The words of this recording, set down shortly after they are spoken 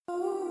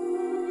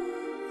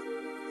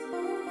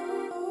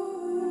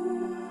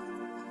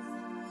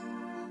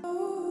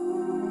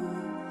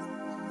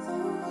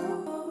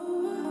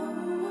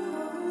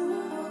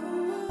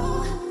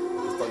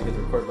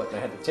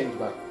change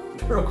back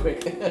real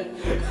quick.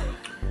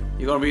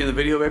 You gonna be in the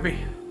video, baby?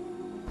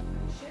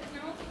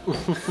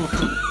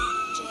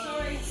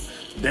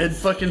 Dead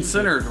fucking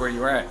center is where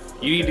you're at.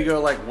 You need to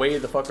go like way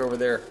the fuck over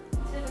there.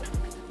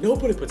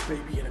 Nobody puts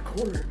baby in a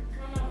corner.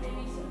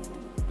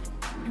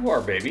 You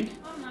are, baby.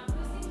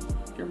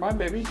 You're my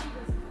baby.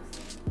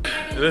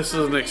 This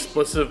is an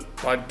explicit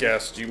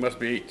podcast. You must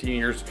be 18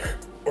 years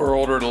or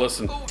older to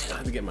listen. I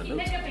have to get my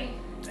notes.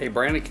 Hey,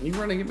 Brandon, can you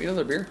run and get me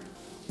another beer?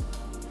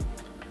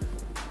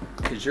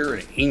 Because you're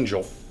an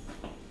angel.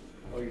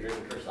 Oh, you're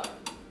drinking first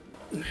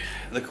time.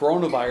 The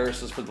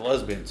coronavirus is for the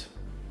lesbians.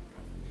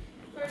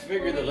 I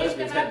figured the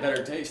lesbians had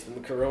better taste than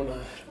the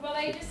Corona. Well,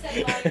 they just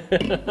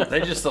said like.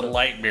 They just said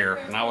light beer,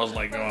 and I was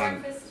like,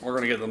 going, we're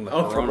gonna get them the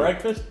Oh, Corona. for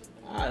breakfast?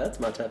 Ah, that's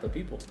my type of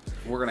people.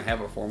 We're gonna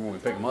have it for them when we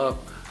pick them up.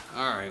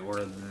 All right,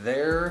 we're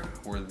there.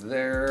 We're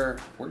there.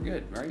 We're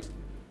good, right?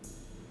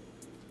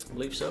 I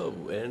believe so.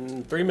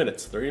 In 3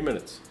 minutes. 3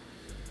 minutes.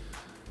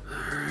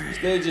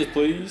 Stages,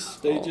 please.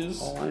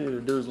 Stages. All I need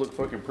to do is look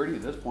fucking pretty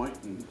at this point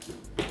and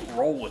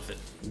roll with it.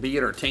 Be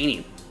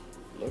entertaining.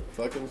 Look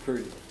fucking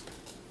pretty.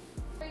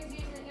 Everybody's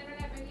using the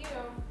internet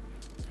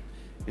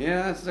but you.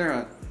 Yeah, that's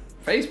there.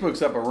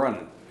 Facebook's up and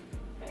running.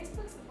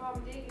 Facebook's the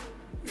bomb diggity.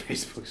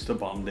 Facebook's the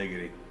bomb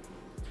diggity.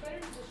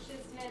 Twitter's the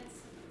shit's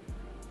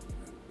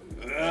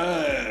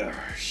nuts.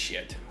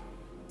 Shit.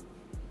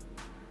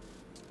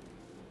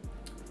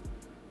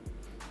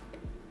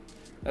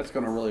 That's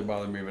gonna really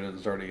bother me if it doesn't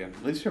start again.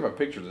 At least we have a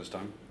picture this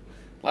time.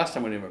 Last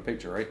time we didn't have a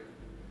picture, right?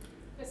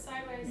 It's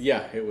sideways.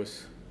 Yeah, it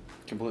was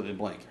Completely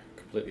blank.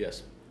 complete.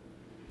 Yes.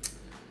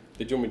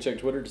 Did you want me to check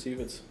Twitter to see if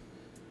it's?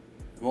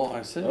 Well,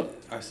 I said Oh.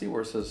 I see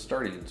where it says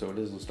starting, so it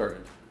isn't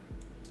started.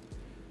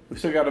 We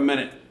still got a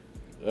minute.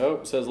 Oh,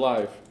 it says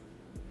live.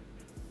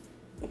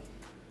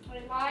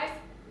 Went live.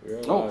 We're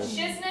Oh. live.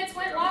 Shiznits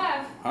went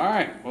live. All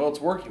right. Well, it's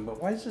working,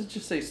 but why does it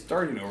just say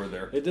starting over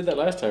there? It did that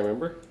last time,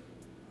 remember?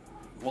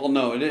 Well,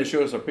 no, it didn't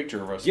show us a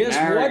picture of us. Guess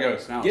There what? it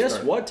goes. Now it's Guess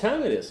started. what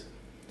time it is?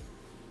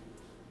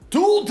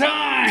 Tool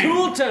time!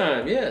 Tool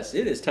time. Yes,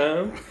 it is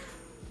time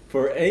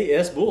for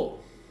AS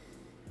Bull.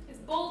 It's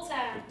bull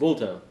time. Bull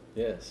time.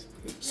 Yes.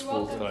 It's You're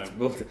full welcome. time.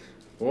 Bull time.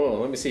 Well,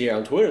 let me see here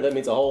on Twitter. That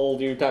means a whole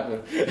new type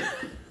of.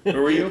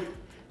 Who are you?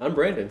 I'm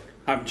Brandon.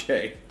 I'm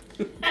Jay.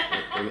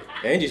 And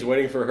Angie's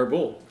waiting for her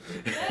bull.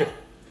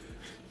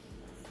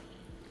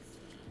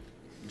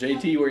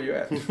 JT, where you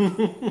at? Taking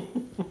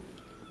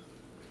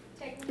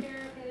care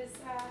of his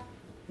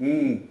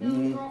Mm.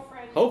 little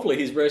girlfriend. Hopefully,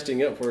 he's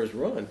resting up for his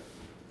run.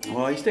 And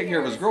Well, he's taking care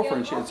of his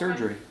girlfriend. She had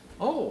surgery.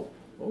 Oh,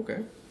 okay.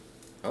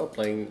 Oh,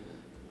 playing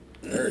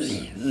nurse.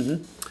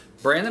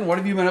 Brandon, what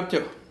have you been up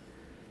to?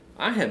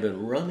 I have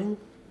been running.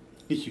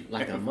 You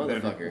Like a have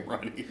motherfucker. been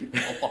running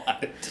a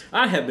lot.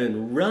 I have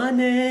been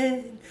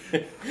running. All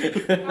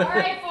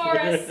right,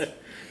 Forrest.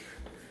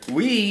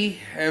 We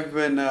have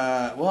been,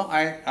 well,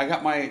 I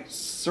got my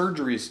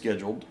surgery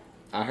scheduled.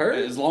 I heard.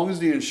 As long as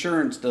the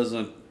insurance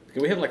doesn't.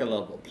 Can we have like a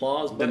little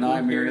applause button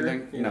Deny me or here?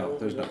 anything? You No, know?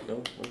 there's no.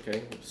 No.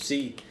 Okay.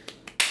 C.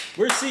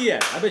 Where's C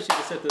at? I bet you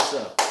can set this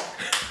up.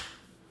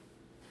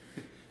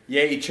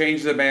 Yay,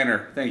 change the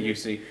banner. Thank you,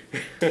 C.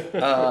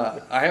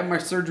 I have my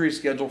surgery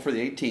scheduled for the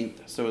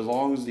 18th, so as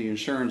long as the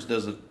insurance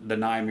doesn't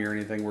deny me or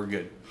anything, we're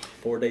good.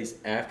 4 days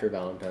after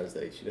Valentine's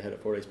Day. Should have had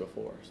it 4 days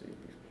before. So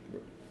you'd be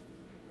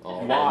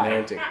all Why?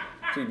 romantic.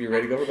 So you'd be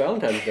ready to go for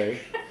Valentine's Day.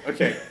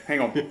 Okay,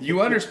 hang on.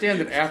 You understand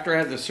that after I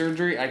had the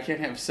surgery, I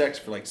can't have sex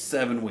for like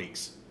 7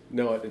 weeks.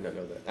 No, I did not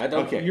know that. I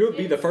don't. Okay. You would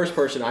be the first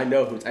person I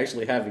know who's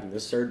actually having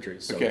this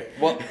surgery. So. Okay,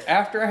 well,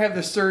 after I have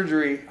the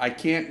surgery, I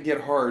can't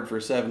get hard for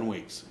 7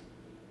 weeks.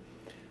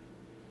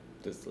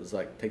 Does it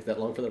like take that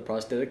long for the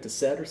prosthetic to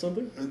set or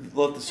something?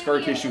 Let the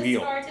scar tissue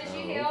heal. Scar tissue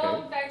Oh, heal,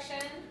 okay. infection.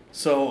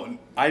 So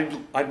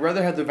I'd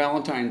rather have the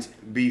Valentine's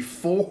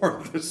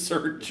before the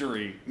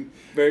surgery,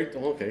 Very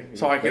okay.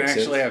 so I can Makes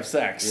actually sense. have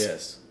sex.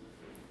 Yes.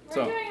 We're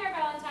So- doing our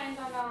Valentine's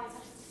on Valentine's.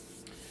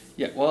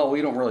 Yeah. Well,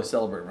 we don't really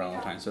celebrate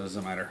Valentine's, so it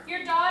doesn't matter.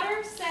 Your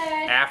daughter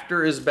said,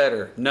 After is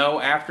better.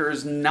 No, after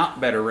is not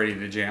better. Ready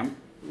to jam.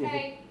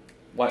 hey,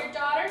 What? your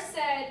daughter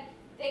said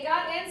they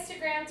got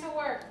Instagram to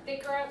work. They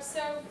grew up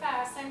so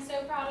fast. I'm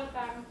so proud of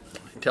them.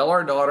 Tell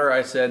our daughter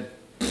I said.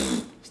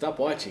 Stop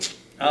watching.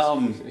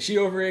 Is she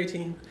over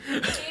 18?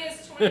 She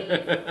is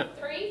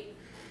 23.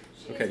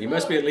 She Okay, is you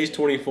must be at least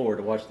little. 24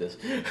 to watch this.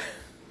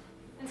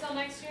 Until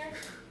next year,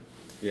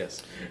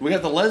 Yes. We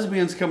got the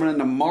lesbians coming in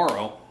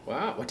tomorrow,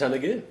 Wow. What time they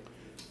get?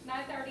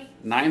 9:30.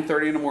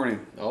 9:30 in the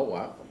morning. Oh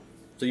wow.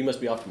 So you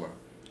must be off tomorrow.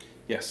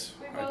 Yes,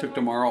 We I both took went.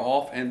 tomorrow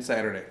off and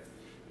Saturday.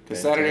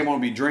 Because Fantastic. Saturday I'm going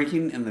to be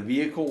drinking in the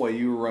vehicle while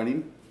you were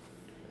running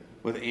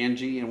with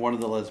Angie and one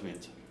of the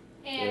lesbians.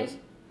 And Yes.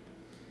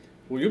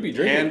 Well, you'll be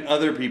drinking. And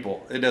other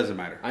people. It doesn't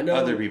matter. I know.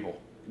 Other people.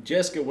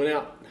 Jessica went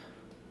out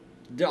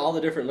to all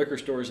the different liquor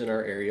stores in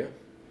our area.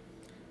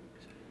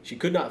 She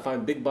could not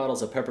find big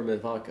bottles of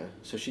peppermint vodka,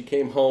 so she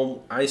came home,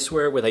 I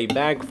swear, with a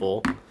bag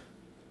full,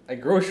 a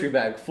grocery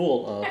bag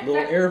full of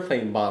little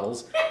airplane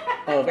bottles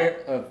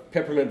of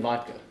peppermint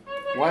vodka.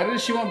 Why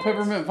does she want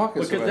peppermint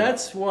vodka? so Because bad?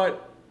 that's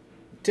what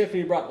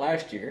Tiffany brought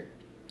last year.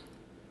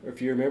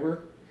 if you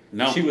remember.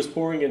 No. She was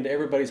pouring into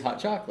everybody's hot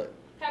chocolate.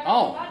 Peppermint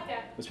Oh. vodka.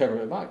 It was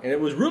peppermint vodka, and it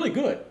was really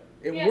good.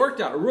 It Yes.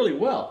 worked out really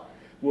well.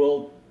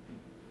 Well,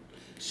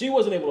 she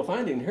wasn't able to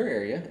find it in her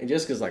area, and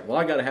Jessica's like, "Well,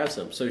 I got to have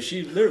some." So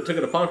she literally took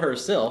it upon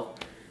herself,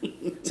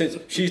 since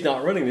she's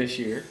not running this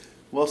year.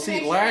 Well, Make see,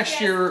 sure last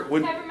you year get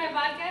when peppermint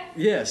vodka.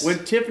 Yes.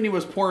 when Tiffany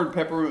was pouring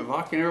peppermint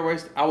vodka in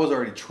everybody's, I was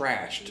already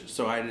trashed,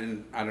 so I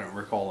don't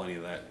recall any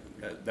of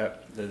that.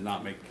 That does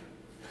not make.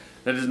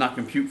 That does not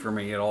compute for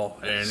me at all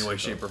in any way,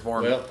 shape, or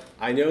form. Well,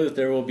 I know that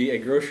there will be a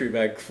grocery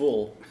bag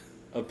full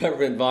of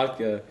peppermint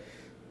vodka.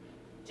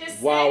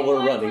 Just While save we're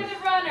one running. for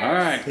the runners. all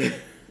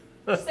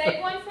right.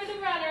 Save one for the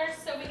runners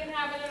so we can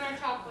have it in our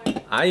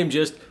chocolate. I am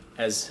just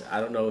as I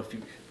don't know if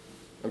you.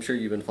 I'm sure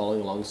you've been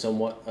following along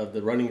somewhat of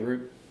the running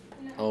group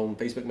on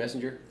Facebook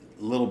Messenger.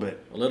 A little bit.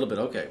 A little bit,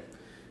 okay.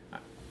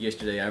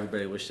 Yesterday,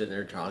 everybody was sitting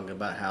there talking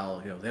about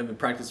how they haven't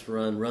practiced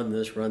run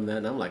this, run that,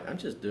 and I'm like, I'm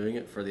just doing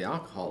it for the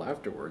alcohol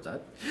afterwards. I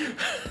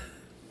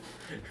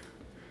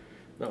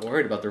not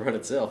worried about the run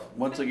itself.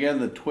 Once again,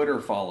 the Twitter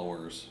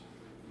followers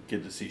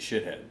get to see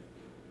shithead.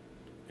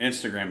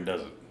 Instagram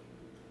doesn't.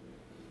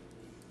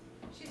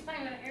 She's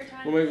playing with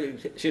airtime. Well, maybe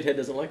shithead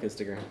doesn't like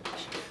Instagram.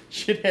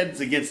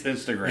 Shithead's against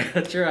Instagram.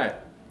 That's right.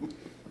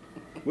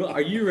 Well,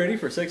 are you ready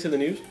for Sex in the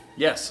News?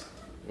 Yes.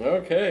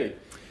 Okay.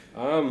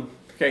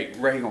 Okay,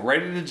 hang on.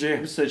 Ready to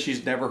Jam said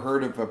she's never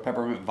heard of a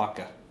peppermint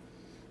vodka.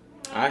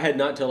 I had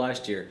not till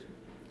last year,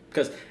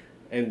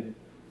 and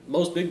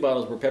most big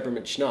bottles were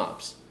peppermint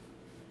schnapps.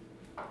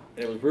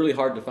 And it was really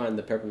hard to find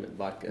the peppermint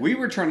vodka. We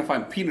were trying to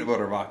find peanut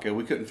butter vodka.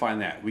 We couldn't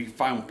find that. We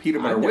found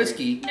peanut butter I've never-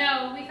 whiskey,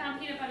 No, we found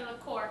peanut butter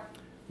liqueur.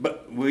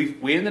 but we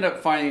ended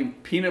up finding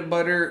peanut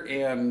butter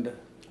and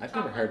I've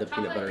never heard of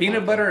peanut butter.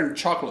 peanut vodka. butter and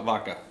chocolate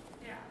vodka.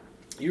 Yeah.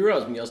 You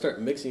realize when y'all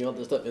start mixing all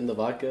this stuff in the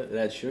vodka, it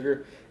adds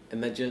sugar,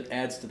 and that just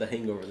adds to the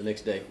hangover the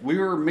next day. We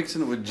were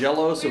mixing it with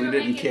Jello, so we were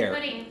didn't making care.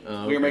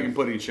 pudding We were making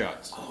pudding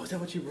shots. Oh, is that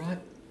what you brought?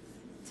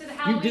 to the You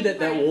Halloween did that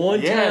party. one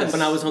time Yes.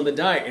 when I was on the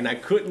diet, and I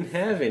couldn't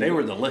have any. They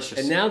were delicious.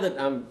 And now that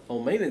I'm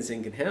on maintenance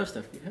and can have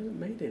stuff, you haven't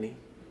made any.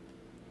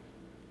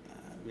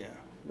 Yeah.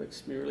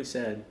 Makes me really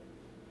sad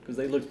because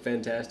they look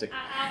fantastic.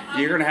 I'll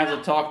You're gonna have to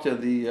look talk to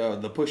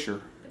the pusher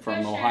up the from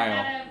pusher Ohio.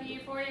 out of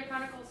Euphoria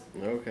Chronicles.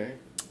 Okay.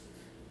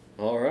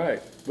 All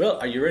right. Well,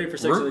 are you ready for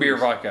Sex in Root the beer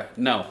News? vodka.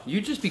 No, you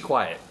just be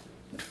quiet.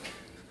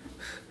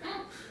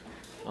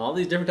 All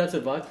these different types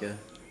of vodka.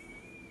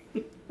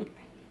 You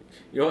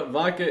know what?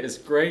 Vodka is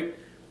great.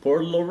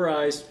 Pour it over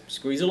ice.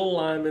 Squeeze a little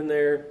lime in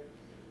there.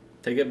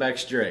 Take it back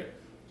straight.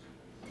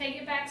 Take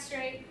it back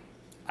straight.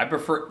 I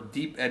prefer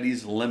Deep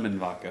Eddy's lemon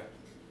vodka.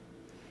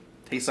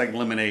 Tastes like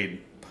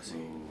lemonade. Pussy.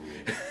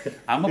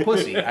 I'm a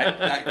pussy.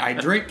 I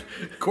drink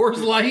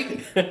Coors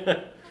Light.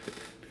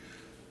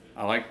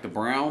 I like the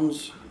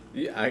Browns.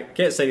 Yeah, I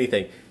can't say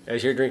anything.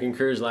 As you're drinking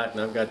Coors Light,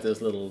 and I've got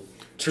this little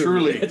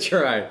Truly. That's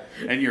right.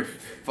 And your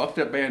fucked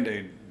up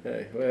Band-Aid.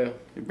 Hey, well,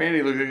 Your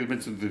Band-Aid looks like it's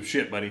been some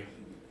shit, buddy.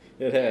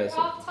 it has.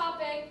 Off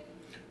topic.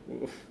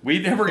 We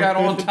never got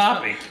on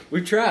topic.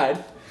 We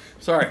tried.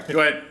 Sorry.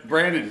 Go ahead.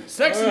 Brandon.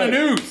 Sex All in the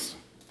right. news.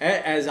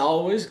 As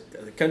always,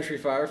 the country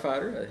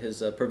firefighter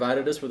has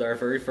provided us with our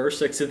very first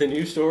Sex in the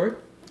News story.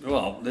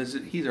 Well,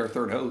 he's our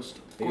third host.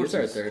 Of He's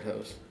our third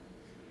host.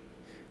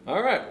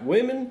 All right,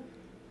 women.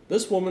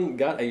 This woman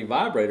got a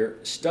vibrator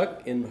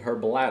stuck in her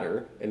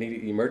bladder and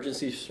needed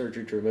emergency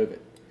surgery to remove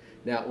it.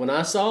 Now, when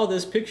I saw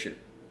this picture,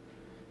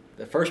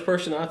 the first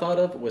person I thought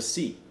of was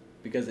C.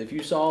 Because if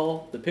you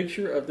saw the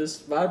picture of this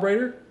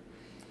vibrator,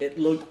 it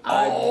looked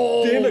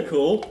Oh.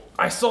 identical.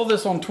 I saw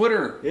this on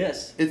Twitter.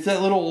 Yes. It's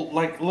that little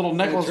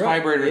necklace That's right.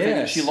 vibrator thing that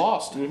Yes. she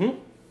lost. Mm-hmm.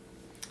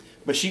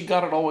 But she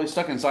got it always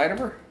stuck inside of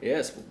her?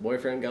 Yes,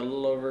 boyfriend got a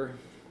little over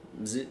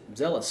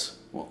zealous.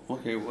 Well,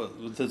 okay, well,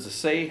 does it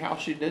say how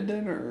she did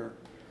that? Or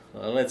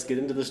Let's get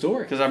into the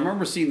story. because I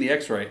remember seeing the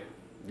x-ray.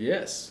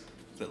 Yes.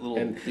 That little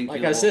And thing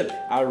like I said,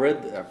 I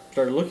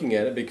started looking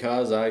at it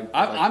because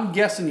I'm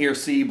guessing here,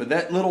 C, but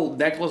that little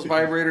necklace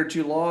vibrator that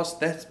you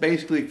lost, that's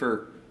basically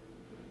for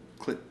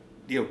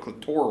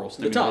clitoral the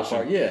stimulation. top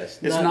part, yes.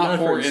 It's not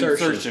for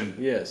insertion.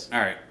 Yes. All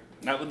right.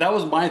 That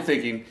was my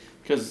thinking,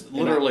 because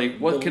literally,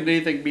 what could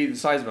anything be the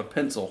size of a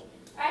pencil?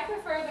 I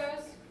prefer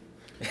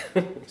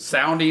those.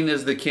 Sounding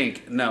is the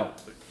kink. No.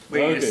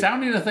 Wait, Okay. is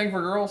sounding a thing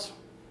for girls?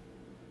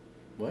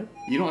 What?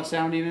 You know what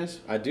sounding is?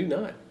 I do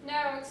not.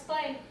 No,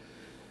 explain.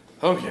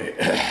 Okay.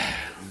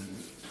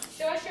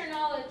 Show us your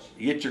knowledge.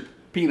 You get your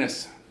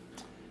penis.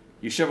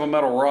 You shove a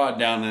metal rod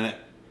down in it.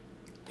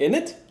 In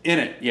it? In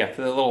it, yeah.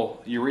 The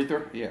little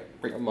urethra. Yeah.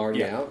 Right. I'm already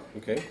yeah. out.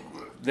 Okay.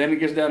 Then it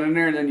gets down in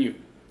there, and then you.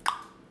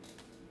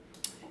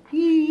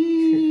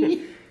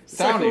 It's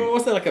like, Sounding.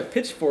 what's that, like a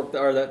pitchfork,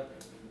 or that,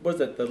 what's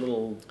that, the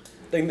little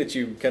thing that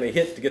you kind of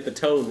hit to get the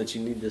tone that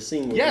you need to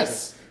sing with?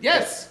 Yes.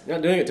 Yes.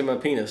 Not doing it to my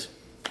penis.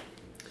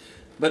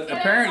 But Yeah,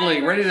 apparently,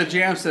 vibration. Ready to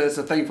Jam says it's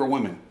a thing for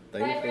women.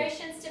 Thank you.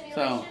 Vibration stimulation.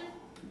 So-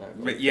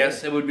 But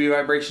yes, it would be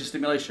vibration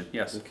stimulation.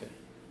 Yes. Okay.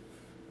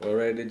 Well,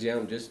 ready to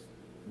jump, just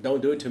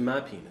don't do it to my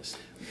penis.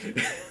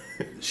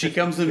 She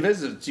comes and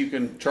visits. You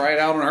can try it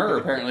out on her.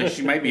 Apparently,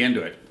 she might be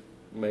into it.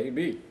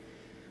 Maybe.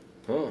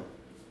 Huh.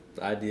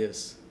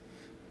 Ideas.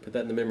 Put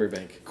that in the memory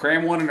bank.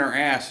 Cram one in her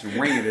ass and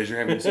ring it as you're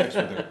having sex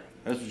with her.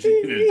 That's what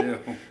you need to do.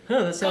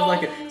 Huh, that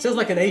sounds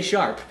like an A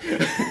sharp.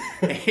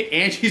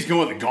 And she's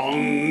going with the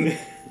gong.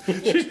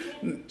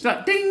 It's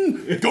not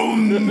ding,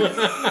 gong. If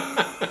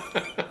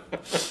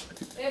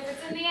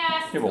it's in the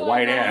ass, You have a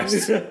white ass.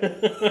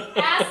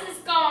 Ass is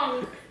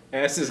gone.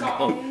 Ass is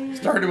gone.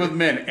 Started with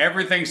men.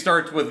 Everything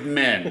starts with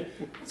men.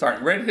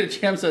 Sorry, Ready to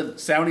Jam said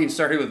sounding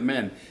started with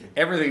men.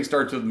 Everything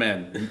starts with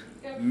men.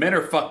 Men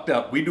are fucked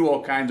up. We do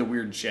all kinds of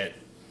weird shit.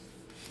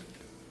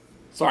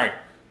 Sorry.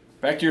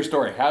 Back to your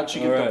story. How'd she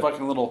get the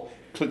fucking little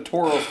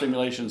clitoral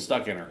stimulation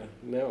stuck in her?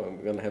 No,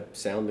 I'm gonna have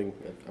sounding.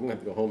 I'm gonna have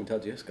to go home and tell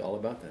Jessica all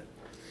about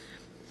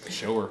that.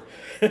 Show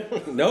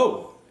her.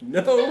 No.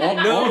 Not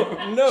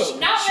well.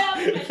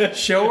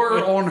 Show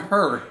her on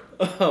her,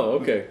 Oh,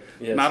 okay.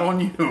 Yes. not on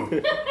you.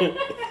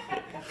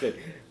 Okay.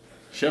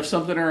 Shove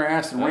something in her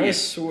ass and ring I it.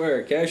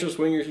 swear, casual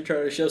swingers, you're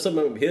trying to shove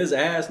something up his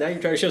ass. Now you're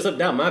trying to shove something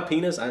down my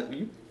penis.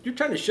 You're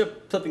trying to shove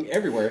something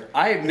everywhere.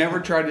 I have never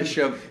tried to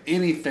shove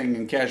anything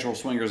in casual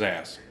swinger's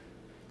ass.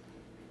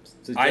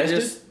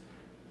 Suggested?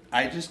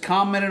 I just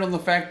commented on the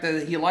fact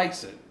that he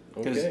likes it.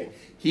 Because Okay.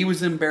 he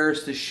was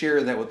embarrassed to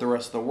share that with the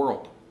rest of the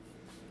world.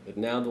 But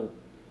now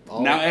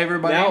Now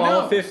everybody all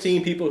knows.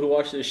 15 people who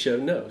watch this show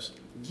knows.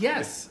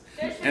 Yes.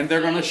 There's your And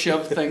they're going to teens.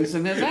 shove things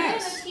in his Yeah,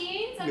 ass. the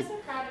teens. I'm so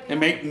proud of you. And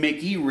make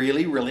Mickey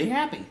really, really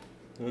happy.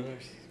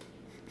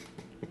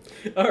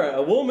 All right,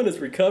 a woman is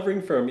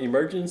recovering from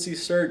emergency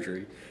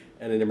surgery,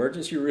 and an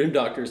emergency room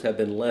doctors have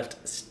been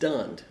left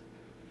stunned.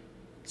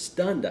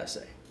 Stunned, I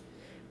say,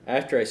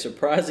 after a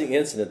surprising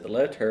incident that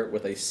left her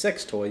with a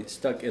sex toy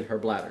stuck in her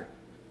bladder.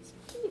 It's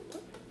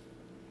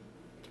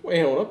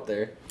way on up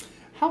there.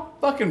 How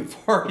fucking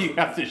far do you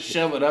have to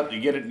shove it up to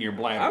get it in your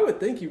bladder? I would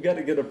think you've got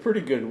to get a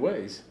pretty good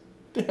ways.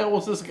 What the hell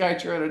was this guy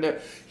trying to do?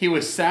 He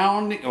was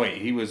sounding.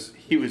 Wait, he was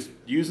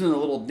using a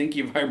little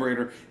dinky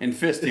vibrator and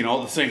fisting all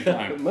at the same It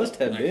time. must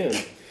have been.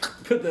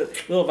 Put the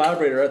little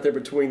vibrator right there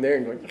between there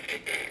and going,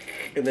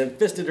 and then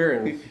fisted her,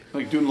 and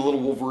Like doing a little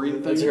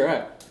Wolverine that's thing.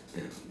 right.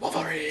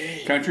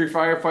 Wolverine. Country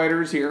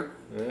firefighters here,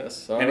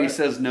 Yes, all and he right.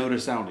 sa's no to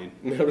sounding.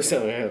 Notice how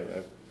I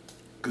have.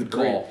 Good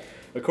Great. call.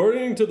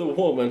 According to the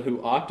woman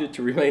who opted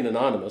to remain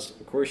anonymous,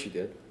 of course she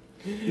did,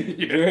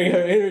 during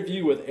her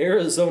interview with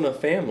Arizona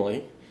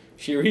Family,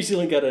 she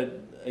recently got a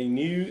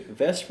new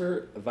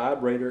Vesper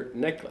vibrator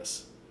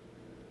necklace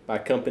by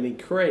company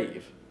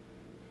Crave.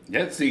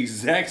 That's the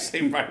exact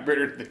same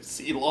vibrator that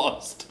he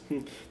lost.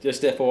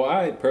 Just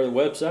FYI, per the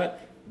website,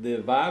 the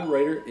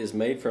vibrator is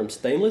made from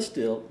stainless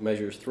steel,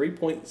 measures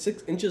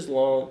 3.6 inches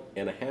long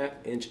and a half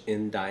inch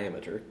in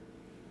diameter.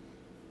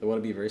 They want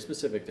to be very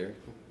specific there.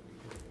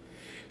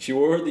 She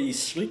wore the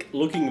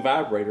sleek-looking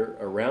vibrator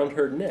around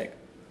her neck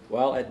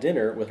while at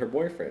dinner with her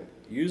boyfriend,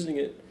 using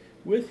it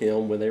with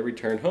him when they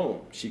returned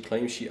home. She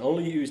claims she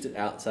only used it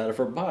outside of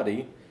her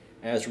body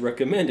as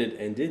recommended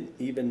and didn't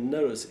even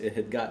notice it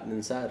had gotten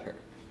inside her.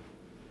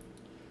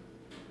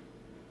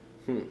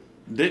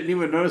 Didn't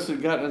even notice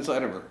it got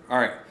inside of her. All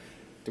right.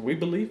 Do we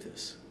believe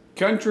this?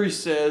 Country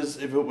says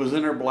if it was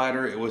in her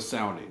bladder, it was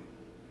sounding.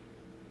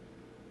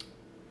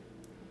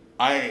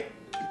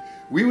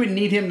 We would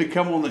need him to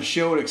come on the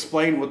show and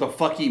explain what the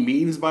fuck he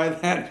means by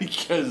that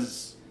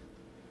because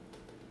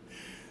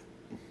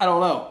I don't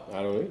know.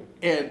 I don't know.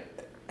 And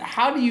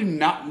how do you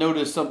not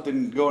notice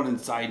something going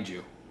inside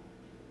you?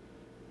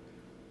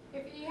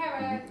 If you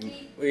have a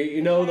deep.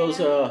 You know those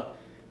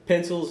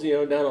pencils,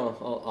 down a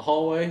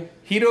hallway?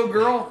 Hito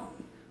girl,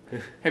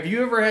 have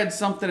you ever had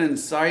something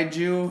inside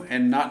you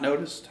and not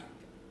noticed?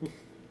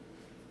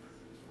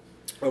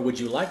 Or would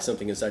you like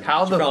something inside you?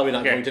 How You're probably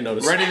not going to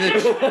notice. Ready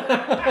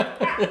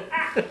to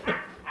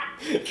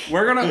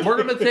We're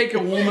gonna take a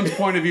woman's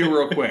point of view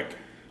real quick.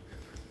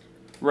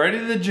 Ready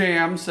to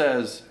Jam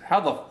says, "How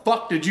the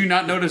fuck did you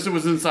not notice it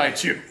was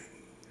inside you?"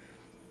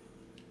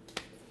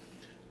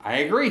 I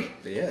agree.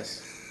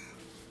 Yes.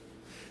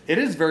 It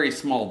is very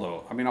small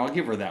though. I mean, I'll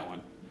give her that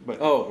one. But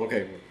Oh,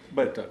 okay.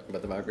 But- Talk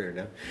about the vibrator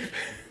now.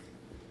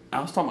 I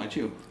was talking about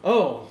you.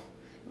 Oh,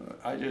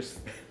 I just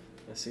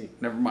I see.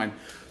 never mind.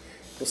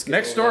 We'll skip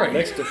Next over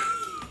story. that.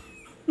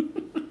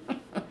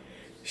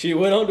 She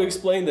went on to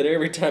explain that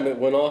every time it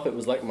went off, it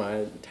was like my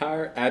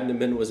entire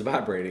abdomen was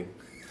vibrating.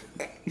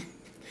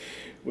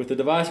 With the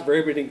device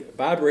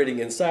vibrating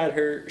inside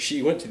her,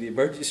 she went to the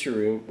emergency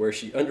room where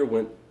she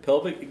underwent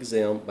pelvic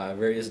exam by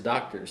various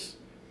doctors.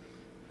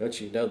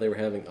 Don't you know they were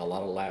having a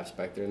lot of laughs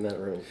back there in that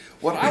room?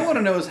 What I want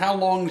to know is how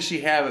long did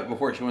she have it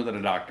before she went to the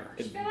doctor?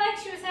 I feel like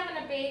she was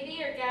having a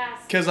baby or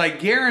gas. Because I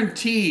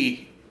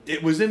guarantee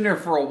it was in there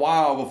for a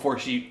while before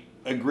she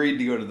agreed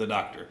to go to the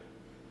doctor.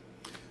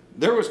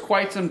 There was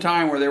quite some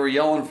time where they were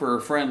yelling for her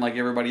friend, like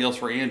everybody else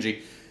for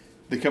Angie,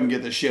 to come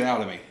get the shit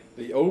out of me.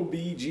 The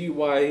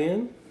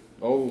OBGYN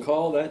on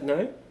call that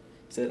night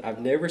said, "I've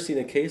never seen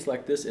a case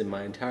like this in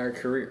my entire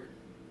career."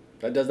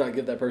 That does not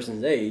give that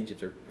person's age if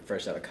they're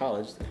fresh out of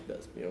college.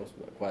 That's, it's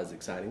not quite as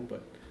exciting,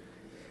 but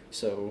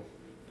so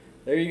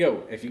there you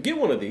go. If you get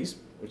one of these,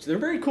 which they're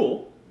very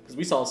cool because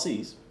we saw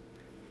C's,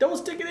 don't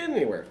stick it in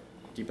anywhere.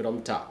 Keep it on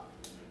the top.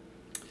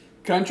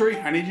 Country,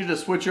 I need you to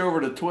switch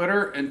over to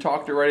Twitter and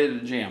talk to Ready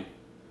to Jam.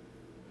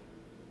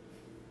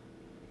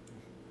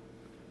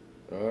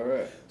 All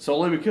right.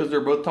 Solely because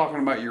they're both talking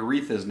about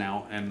urethras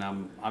now, and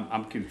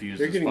I'm confused.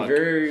 They're as getting fuck.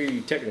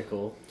 very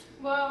technical.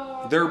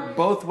 Well, They're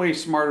both way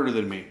smarter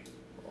than me.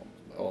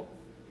 Oh,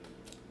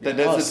 That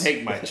doesn't us.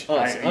 take much.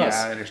 Us.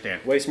 Yeah, I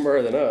understand. way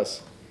smarter than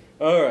us.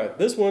 All right,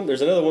 this one.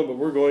 There's another one, but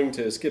we're going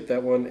to skip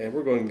that one, and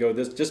we're going to go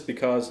this just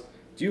because.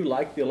 Do you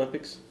like the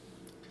Olympics?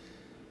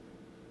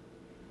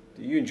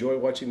 Do you enjoy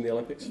watching the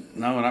Olympics?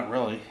 No, not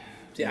really.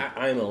 See,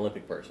 I am an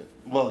Olympic person.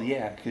 Well,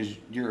 yeah, because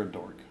you're a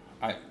dork.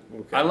 Okay.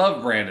 I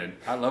love Brandon.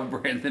 I love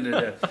Brandon to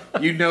death.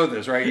 You know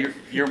this, right?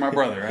 You're my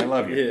brother. I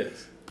love you.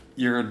 Yes.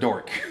 You're a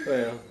dork.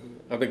 Well,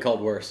 I've been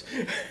called worse.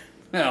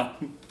 No.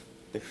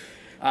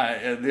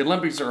 The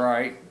Olympics are all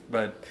right,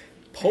 but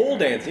Pole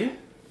dancing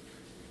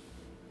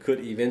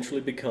could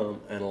eventually become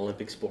an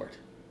Olympic sport.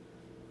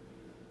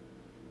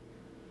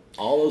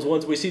 All those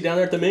ones we see down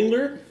there at the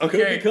Mingler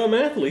could Okay. become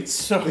athletes.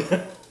 so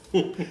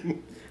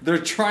they're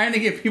trying to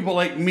get people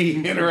like me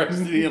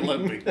interested in the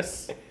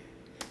Olympics.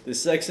 The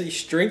sexy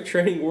strength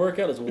training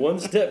workout is one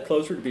step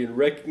closer to being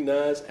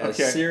recognized as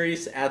Okay.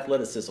 serious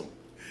athleticism.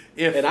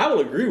 If And I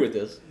will agree with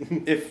this.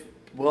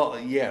 well,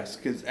 yes,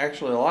 because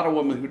actually a lot of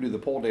women who do the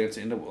pole dance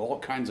end up with all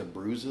kinds of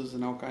bruises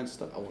and all kinds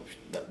of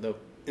stuff.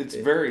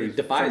 It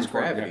defies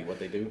very gravity yeah. what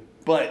they do.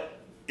 But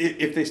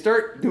if they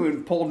start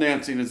doing pole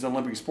dancing as an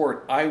Olympic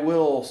sport, I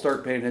will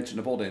start paying attention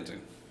to pole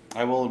dancing.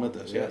 I will admit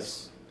this.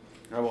 Yes,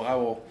 I will. I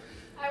won't.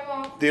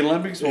 The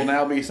Olympics will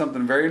now be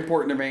something very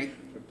important to me.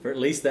 For at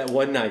least that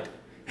one night.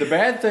 The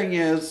bad thing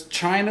is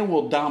China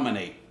will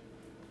dominate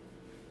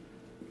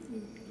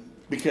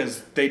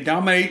because they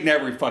dominate in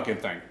every fucking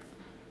thing.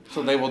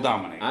 So they will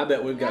dominate. I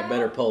bet we've got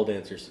better pole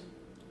dancers.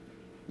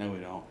 No, we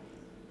don't.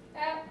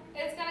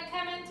 It's going to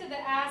come into the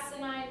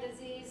asinine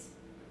disease.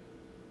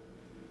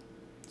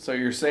 So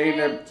you're saying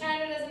that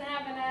China doesn't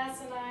have an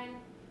asinine,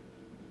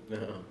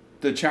 No.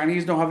 the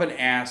Chinese don't have an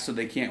ass, so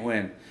they can't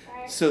win.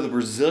 right? So the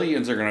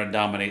Brazilians are going to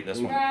dominate this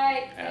one.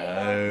 Right.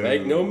 Oh.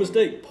 Make no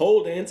mistake,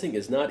 pole dancing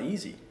is not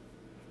easy.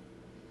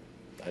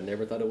 I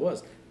never thought it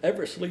was.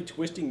 Effortlessly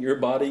twisting your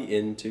body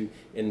into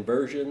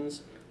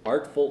inversions,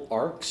 artful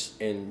arcs,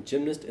 and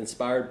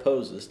gymnast-inspired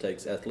poses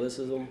takes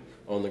athleticism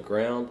on the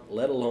ground,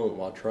 let alone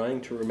while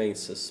trying to remain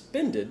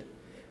suspended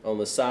on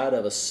the side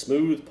of a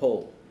smooth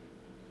pole,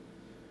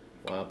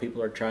 while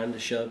people are trying to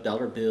shove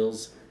dollar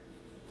bills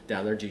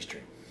down their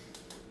G-string.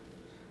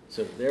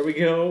 So there we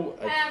go.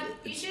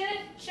 You shouldn't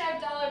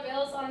shove dollar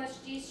bills on the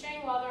G-string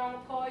while they're on the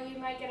pole. You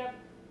might get a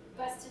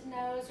busted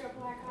nose or a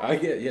black eye.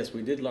 Yes,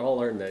 we did all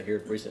learn that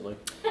here recently.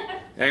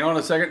 Hang on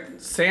a second.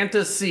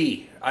 Santa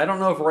C. I don't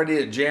know if Ready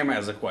to Jam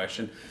has a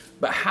question,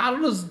 but how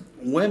does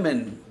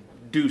women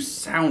do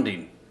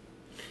sounding?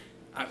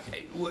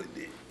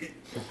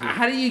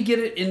 How do you get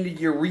it into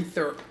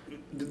urethra?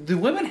 Do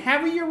women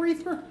have a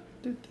urethra?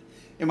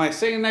 Am I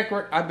saying that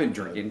correct? I've been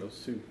drinking.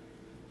 Those two.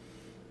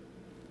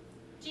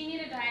 Do you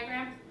need a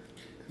diagram?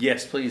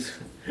 Yes, please.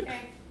 Okay.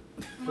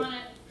 I'm on it.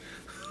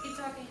 Keep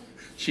talking.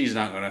 She's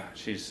not gonna.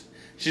 She's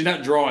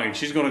not drawing.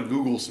 She's gonna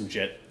Google some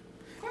shit.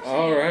 Of course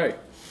All I am. right.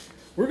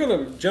 We're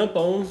going to jump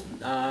on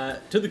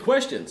to the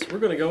questions. We're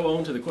going to go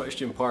on to the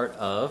question part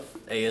of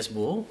AS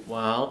Bull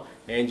while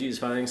Angie is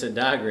finding us a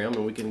diagram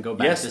and we can go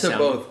back Yes to to sound.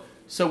 both.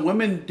 So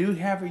women do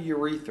have a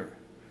urethra.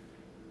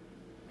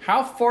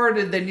 How far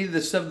did they need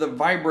to shove the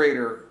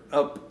vibrator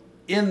up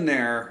in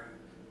there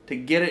to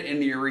get it in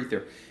the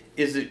urethra?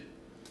 Is it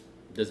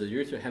Does the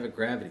urethra have a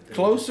gravity thing?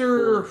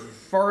 closer or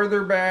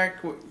farther back?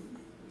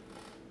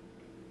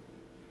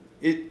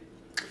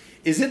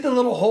 Is it the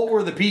little hole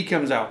where the pee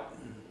comes out?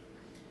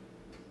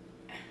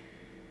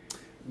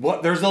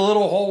 What? There's a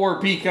little hole where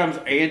pee comes.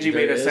 Angie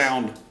There made a is.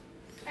 sound.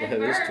 I Yeah,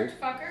 that's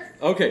burped, fucker.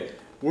 Okay.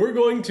 We're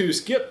going to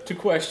skip to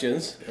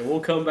questions and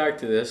we'll come back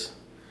to this.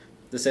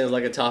 This sounds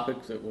like a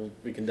topic that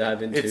we can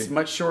dive into. It's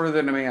much shorter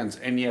than a man's.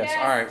 And yes,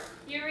 all right.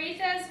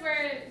 Urethra is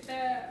where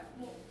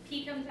the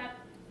pee comes out,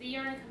 the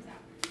urine comes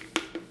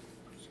out.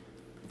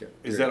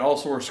 Is that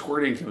also where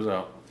squirting comes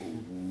out?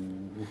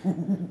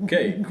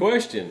 Okay,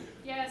 question.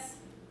 Yes.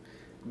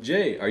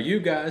 Jay, are you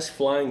guys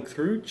flying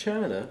through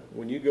China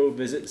when you go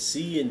visit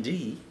C and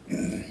D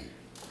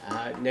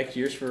next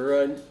year's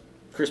for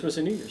Christmas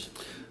and New Year's?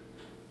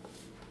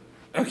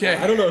 Okay.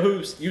 I don't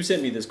know you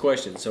sent me this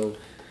question, so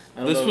I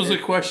don't This know was a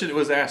if- question that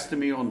was asked to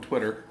me on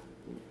Twitter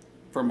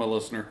from a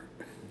listener.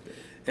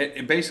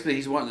 And basically,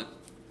 he's wanting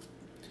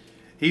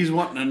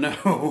to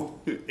know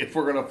if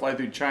we're going to fly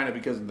through China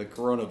because of the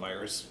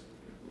coronavirus.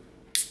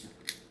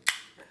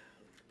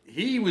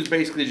 He was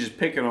basically just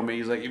picking on me.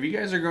 He's like, if you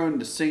guys are going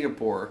to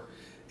Singapore,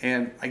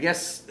 and I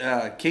guess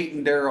Kate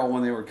and Daryl,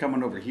 when they were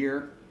coming over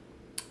here,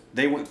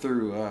 they went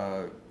through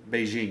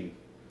Beijing.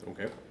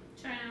 Okay.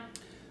 China.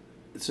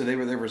 So they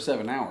were there for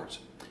 7 hours.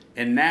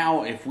 And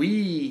now, if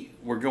we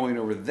were going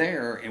over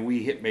there and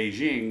we hit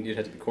Beijing, You'd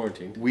have to be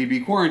quarantined. we'd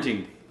be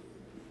quarantined.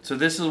 So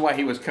this is why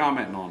he was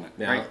commenting on it.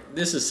 Now, Right?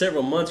 this is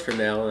several months from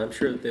now, and I'm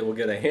sure that they will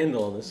get a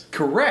handle on this.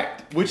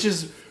 Correct. Which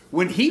is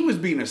when he was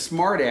being a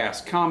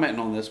smartass commenting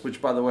on this,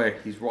 which by the way,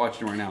 he's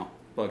watching right now.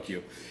 Fuck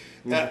you.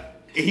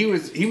 He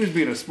was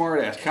being a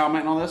smartass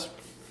commenting on this,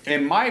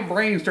 and my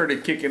brain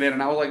started kicking in,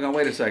 and I was like, "Oh,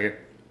 wait a second.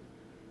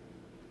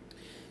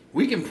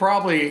 We can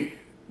probably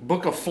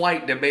book a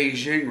flight to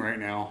Beijing right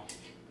now.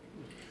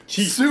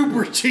 Cheap.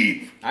 Super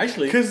cheap.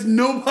 Actually, Because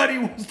nobody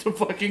wants to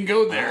fucking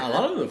go there. a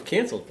lot of them have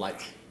canceled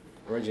flights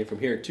originating from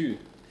here too.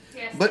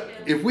 Yes, But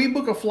they do. if we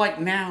book a flight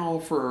now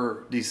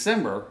for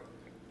December,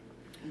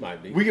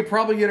 Might be. we could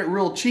probably get it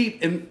real cheap.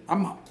 And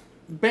I'm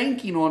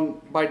banking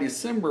on by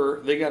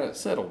December they got it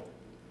settled.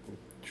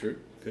 True.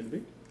 Could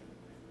be.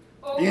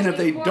 Or and we if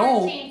they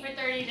quarantine for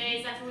 30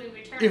 days after we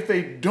return. If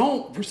they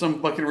don't, for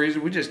some fucking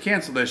reason, we just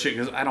cancel that shit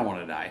because I don't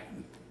want to die.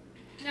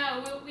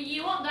 No,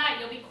 you won't die.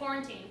 You'll be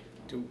quarantined.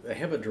 Do they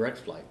have a direct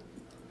flight?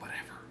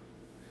 Whatever.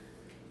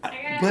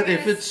 I But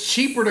if it's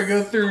cheaper to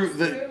go through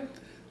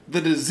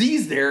the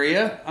diseased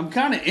area, I'm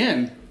kind of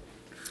in.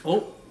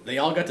 Oh, they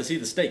all got to see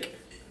the steak.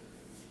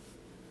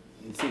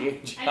 And see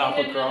Angie I hop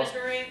need another across.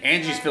 drink.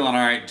 Angie's feeling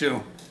all right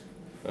too.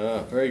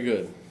 Very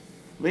good.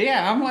 But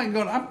yeah, I'm like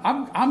going.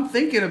 I'm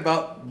thinking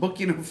about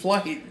booking a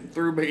flight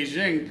through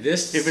Beijing.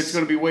 This if it's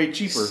going to be way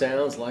cheaper.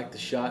 Sounds like the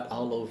shot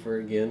all over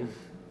again.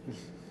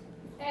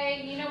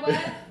 Hey, you know what?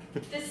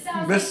 This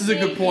sounds This like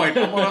is a good point.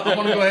 I want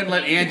to go ahead and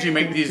let Angie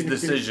make these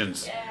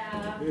decisions.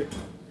 Yeah.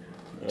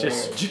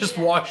 Just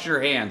wash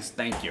your hands.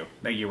 Thank you.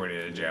 Thank you, Ready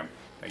to Jam.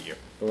 Thank you.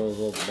 Throw a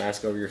little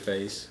mask over your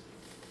face.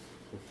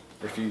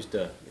 Refuse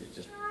to. It's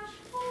just.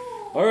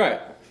 All right.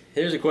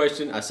 Here's a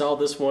question. I saw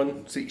this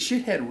one. See,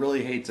 shithead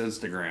really hates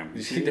Instagram.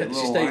 You see that She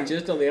little stayed line?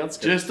 just on the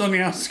outskirts. Just on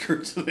the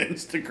outskirts of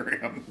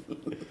Instagram.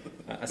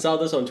 I saw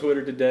this on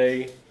Twitter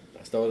today.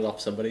 I stole it off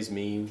somebody's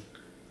meme.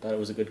 Thought it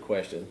was a good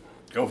question.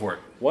 Go for it.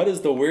 What is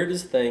the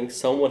weirdest thing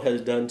someone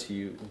has done to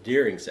you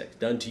during sex?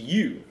 Done to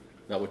you.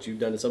 Not what you've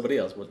done to somebody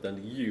else. What's done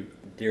to you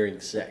during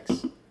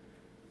sex.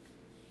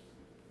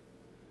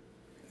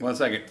 1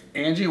 second.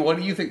 Angie, what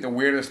do you think the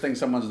weirdest thing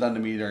someone's done to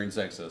me during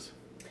sex is?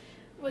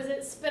 Was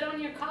it spit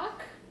on your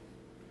cock?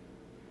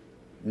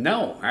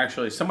 No,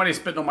 actually. Somebody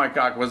spitting on my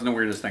cock wasn't the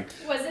weirdest thing.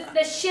 Was it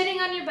the shitting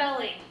on your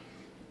belly?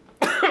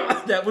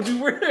 That would be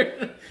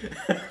weird.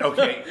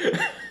 Okay.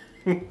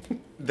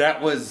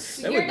 That was...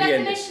 That Your would be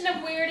an- definition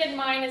of weird and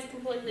mine is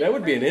completely That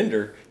would be an different.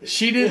 ender.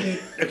 She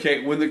didn't...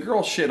 Okay, when the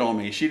girl shit on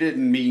me, she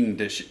didn't mean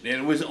to shit.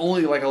 It was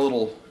only like a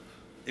little...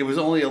 It was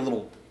only a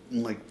little,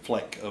 like,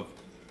 fleck of...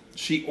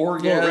 She Little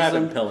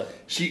rabbit orgasmed. pellet.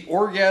 She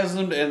orgasmed,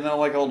 and then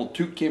like a little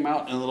toot came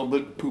out, and a little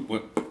bit of poop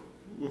went.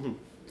 Mm-hmm.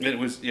 And it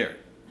was, yeah.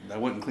 I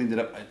went and cleaned it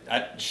up.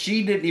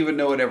 She didn't even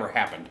know it ever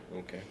happened.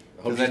 Okay.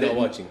 I 'Cause hope she's not didn't-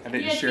 watching. I You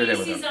didn't had share that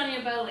with feces her. on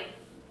your belly.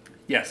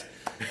 Yes.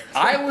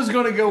 I was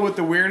going to go with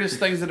the weirdest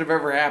things that have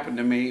ever happened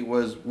to me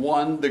was,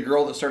 one, the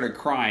girl that started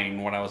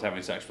crying when I was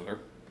having sex with her.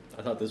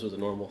 I thought this was a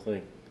normal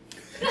thing.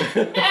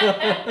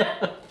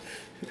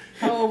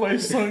 How have I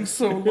sunk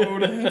so low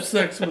to have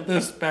sex with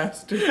this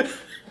bastard?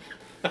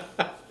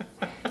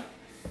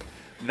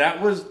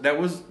 That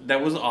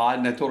was odd,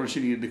 and I told her she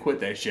needed to quit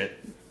that shit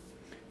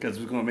because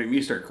it was going to make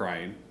me start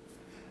crying.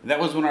 That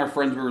was when our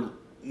friends were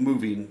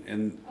moving,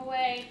 and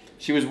Away.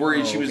 she was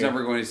worried she was okay.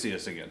 never going to see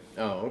us again.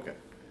 Oh, okay.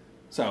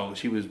 So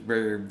she was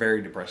very,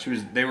 very depressed.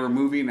 They were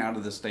moving out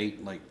of the state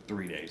in like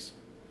 3 days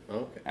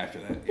Okay. after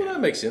that. Well,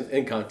 that makes sense.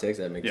 In context,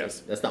 that makes Yes.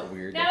 sense. That's not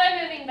weird. Now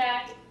they're moving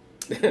back.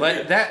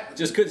 But that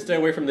Just couldn't stay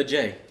away from the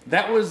J.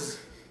 was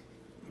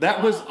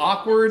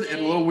awkward and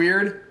a little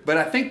weird. But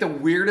I think the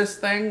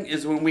weirdest thing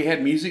is when we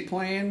had music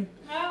playing,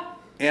 Oh.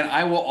 and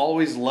 "I Will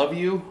Always Love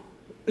You"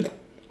 And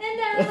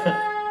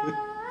I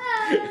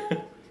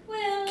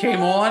will came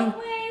on,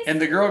 always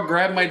and the girl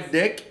grabbed my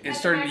dick and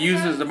started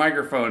using it as a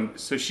microphone.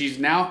 So she's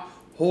now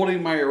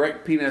holding my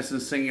erect penis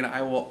and singing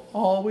 "I Will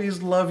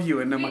Always Love You"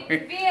 into my Via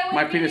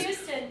my Whitney penis,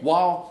 Houston.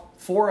 while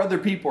 4 other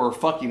people are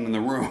fucking in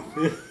the room.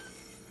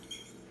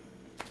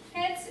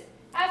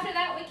 After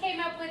that, we came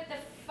up with the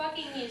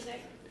fucking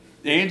music.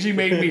 Angie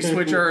made me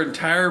switch our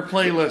entire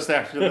playlist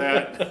after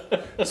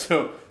that,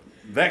 so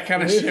that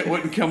kind of shit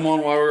wouldn't come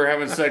on while we were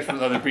having sex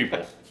with other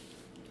people.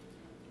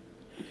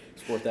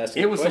 It's worth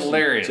asking. It a was question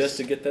hilarious. just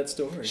to get that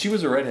story. She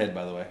was a redhead,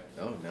 by the way.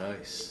 Oh,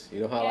 nice.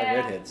 You know how I like Yeah.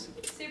 redheads.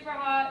 Super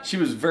hot. She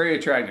was very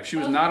attractive. She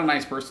was not a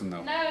nice person,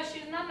 though. No, she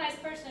was not a nice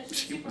person. She was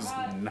She super was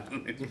hot. not a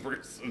nice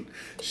person.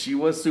 She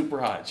was super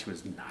hot. She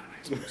was not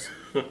a nice person.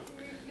 You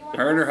want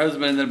Her and her this?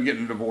 husband ended up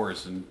getting a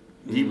divorce, and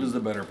he was the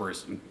better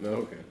person.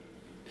 Okay.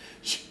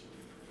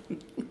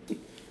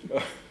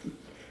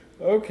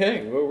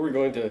 Okay. Well, we're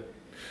going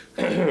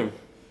to.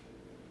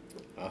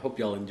 I hope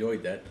y'all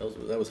enjoyed that.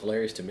 That was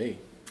hilarious to me.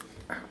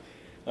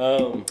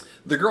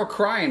 The girl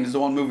crying is the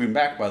one moving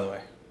back, by the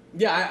way.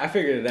 Yeah, I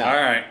figured it out.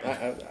 All right.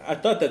 I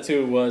thought that's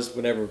who it was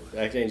whenever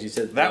Angie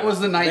said That was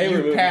the night they were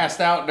you moving. passed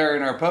out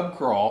during our pub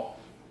crawl,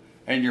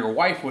 and your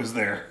wife was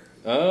there.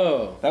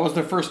 Oh, That was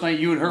the first night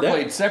you and her That-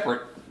 played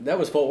separate. that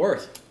was Fort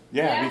Worth.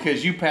 Yeah, Yeah.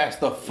 because you passed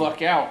the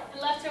fuck out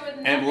And left her with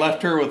and nothing.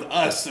 left her with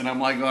us, and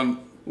I'm like, Now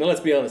let's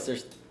be honest.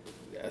 There's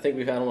I think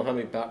we've had, I don't know how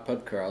many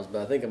pub crawls,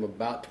 but I think I'm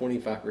about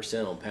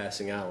 25% on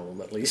passing out on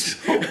them at least.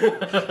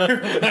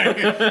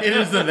 It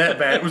isn't that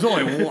bad. It was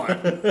only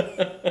one.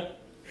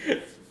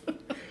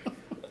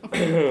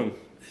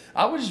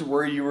 I was just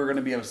worried you were going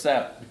to be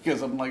upset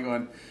because I'm like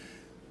going.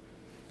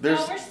 No,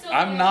 we're still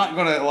I'm new. not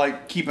going to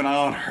like keep an eye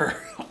on her.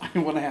 I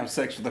want to have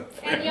sex with a And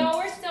friend. y'all,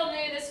 we're still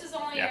new. This was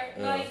only Yeah.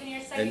 your, like in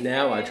your second And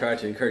now I period. try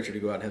to encourage her to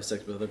go out and have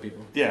sex with other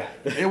people. Yeah,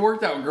 it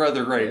worked out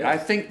rather great. Yeah. I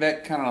think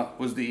that kind of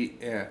was the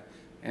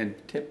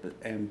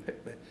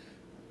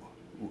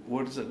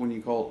what is it when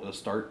you call it a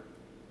start,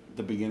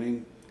 the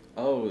beginning?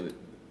 Oh,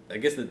 I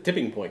guess the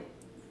tipping point.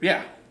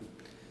 Yeah,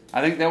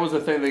 I think that was the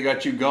thing that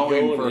got you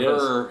going for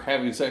Yes. her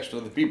having sex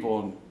with other people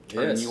and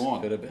turning Yes, you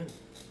on. could have been.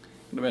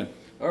 Could have been.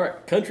 All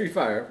right, Country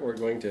Fire. We're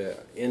going to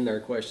end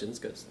our questions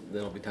because then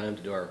it'll be time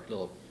to do our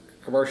little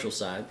commercial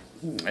side.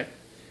 Okay.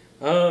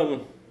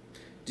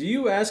 Do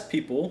you ask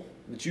people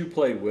that you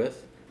play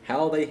with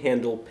how they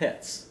handle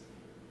pets?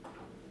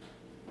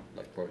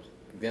 Like, for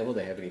example,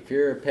 they have any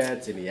fear of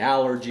pets, any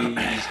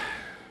allergies,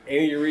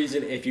 any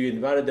reason if you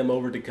invited them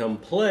over to come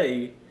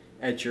play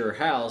at your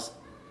house,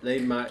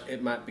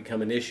 it might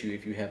become an issue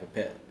if you have a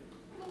pet.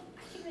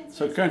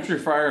 So, country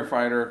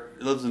firefighter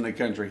lives in the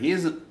country. He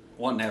isn't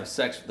wanting to have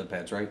sex with the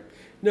pets, right?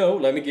 No,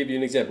 let me give you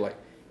an example. Like,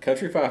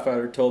 Country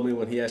Firefighter told me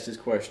when he asked his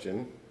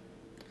question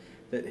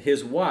that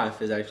his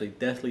wife is actually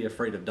deathly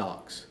afraid of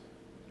dogs.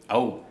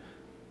 Oh,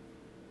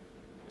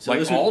 So like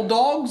this all would-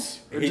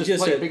 dogs, or he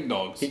just like said big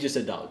dogs? He just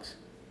said dogs.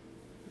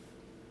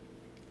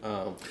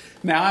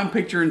 Now I'm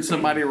picturing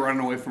somebody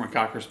running away from a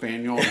cocker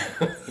spaniel.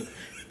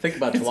 Think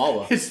about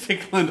Chihuahua. It's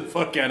tickling the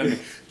fuck out of me.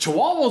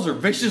 Chihuahuas are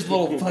vicious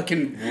little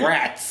fucking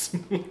rats.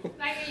 Like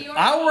a Yorkie.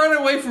 I'll run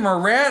away from a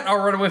rat. I'll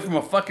run away from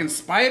a fucking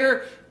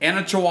spider and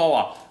a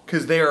chihuahua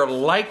because they are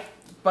like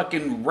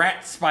fucking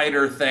rat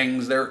spider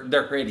things. They're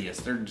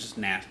hideous. They're just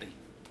nasty.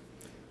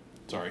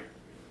 Sorry.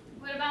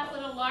 What about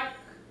little Lark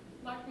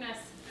Ness?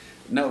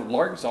 No,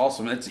 Lark's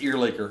awesome. That's ear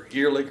licker.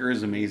 Ear licker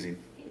is amazing.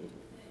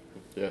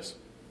 Yes.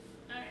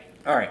 All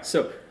right. All right.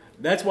 So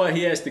that's why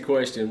he asked the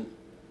question,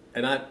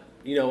 and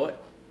you know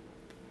what?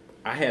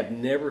 I have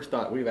never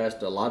thought. We've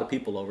asked a lot of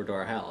people over to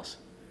our house,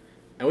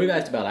 and we've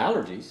asked about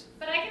allergies,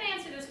 But I can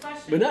answer this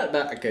question. but not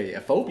about a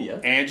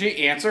phobia.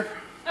 Angie, answer.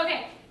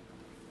 Okay.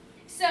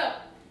 So,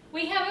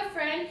 we have a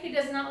friend who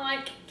does not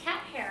like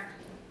cat hair.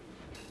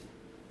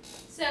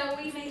 So,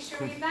 we make sure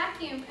we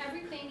vacuum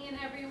everything and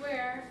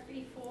everywhere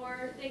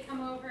before they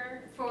come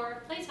over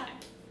for playtime.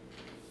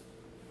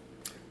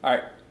 All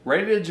right.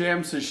 Ready to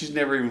Jam says she's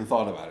never even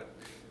thought about it.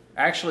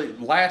 Actually,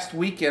 last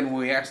weekend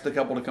when we asked the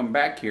couple to come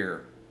back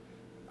here,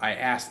 I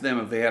asked them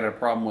if they had a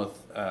problem with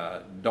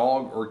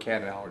dog or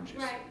cat allergies.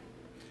 Right.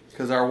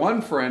 Because our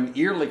one friend,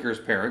 Ear Licker's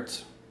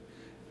parents,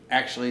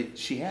 actually,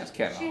 she has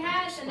cat She allergies.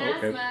 has an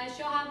Okay. asthma.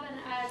 She'll have an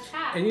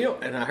attack. And you know,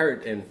 and I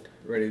heard, and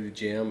Ready to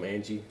Jam,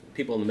 Angie,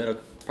 people in the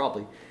medical,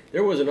 probably,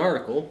 there was an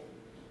article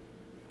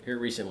here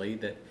recently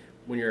that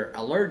when you're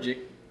allergic,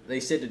 they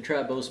said to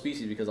try both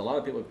species because a lot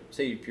of people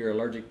say if you're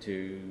allergic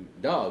to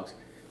dogs,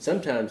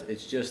 sometimes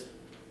it's just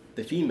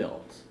the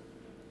females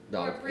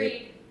dog. Or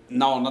breed.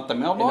 No, not the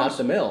male And not dogs?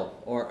 the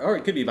male, or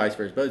it could be vice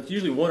versa, but it's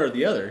usually one or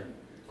the other.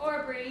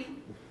 Or breed.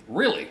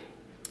 Really?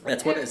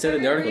 That's what it said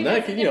in the article. Now,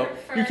 Every you know,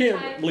 different you fur can't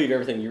type. believe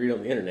everything you read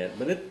on the internet,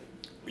 but it.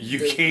 You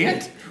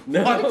can't?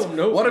 No, what?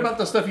 no. What about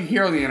the stuff you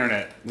hear on the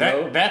internet?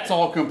 No. That's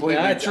all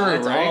completely That's true,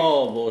 right?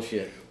 all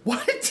bullshit.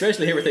 What?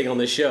 Especially everything on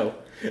this show.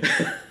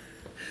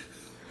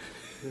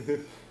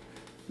 You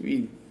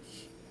mean,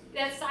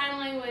 That's sign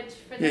language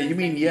for yeah, those you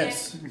mean that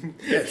yes. can't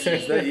Yes, see.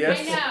 is that yes?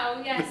 I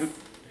know, yes.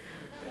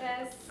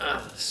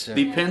 Yes.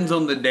 Depends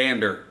on the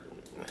dander.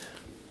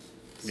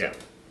 Yeah.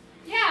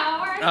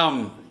 Yeah,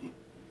 alright.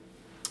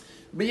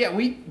 But yeah,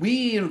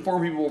 we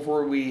inform people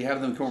before we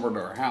have them come over to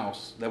our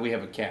house that we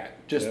have a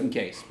cat, just in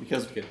case,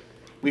 because we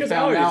Because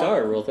found allergies out.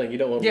 are a real thing. You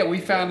don't want. Yeah, we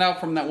found out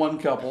from that one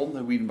couple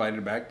that we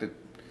invited back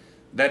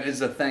that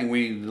is a thing.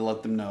 We need to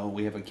let them know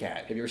we have a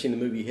cat. Have you ever seen the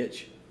movie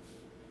Hitch?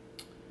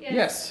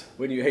 Yes.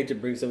 Wouldn't you hate to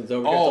bring something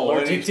over? Oh, that's and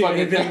allergic it's to it,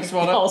 fucking and be thing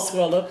swelled up? all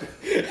swelled up.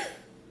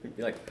 You'd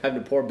be like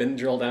having to pour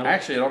Benadryl down.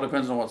 Actually, it all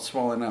depends on what's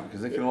swelling up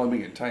because they can only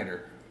make it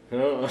tighter.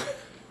 Oh.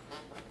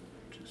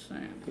 Just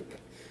saying.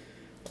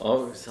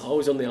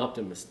 Always on the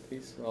optimist.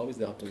 He's always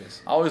the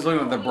optimist. Always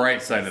looking at the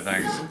bright side of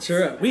things.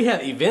 Sure. We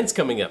have events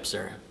coming up,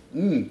 sir.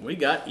 Mm. We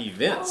got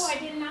events. Oh, I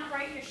did not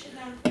write your shit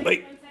down.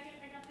 Wait. 1 second,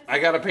 I got this. I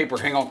got a paper.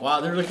 Hang on.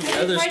 Wow, they're looking at Just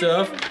other write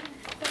stuff.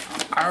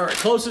 it. Our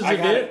closest I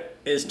got event it.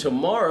 is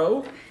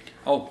tomorrow.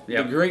 Oh,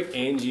 yeah. The great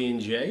Angie and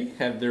Jay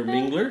have their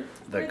mingler.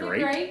 The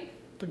great.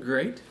 The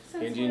great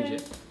Sounds Angie and Jay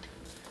weird.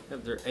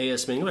 have their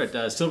AS mingler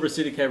at Silver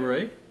City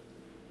Cabaret,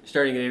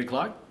 starting at 8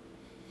 o'clock.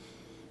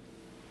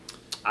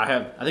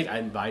 I think I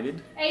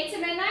invited. 8 to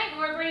midnight, and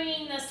we're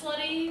bringing the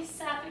slutty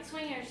sapphic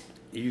swingers.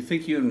 You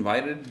think you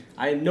invited?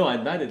 I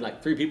invited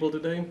like 3 people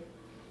today.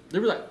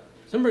 There were like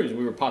some reason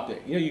we were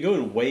popular. You know, you go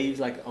in waves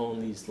like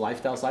on these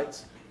lifestyle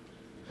sites,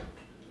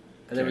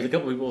 and there was a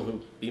couple people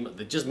who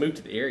that just moved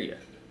to the area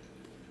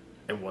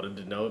and wanted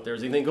to know if there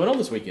was anything going on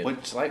this weekend.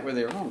 Which site were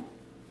they on?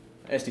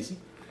 STC.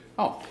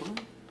 Oh,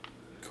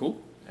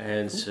 cool.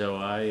 And so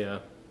I,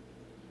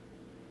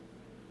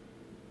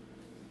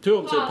 two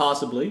of them said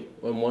possibly,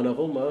 and one of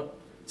them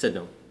said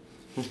no.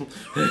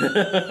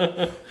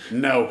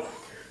 No.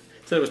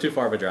 Said it was too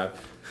far of a drive.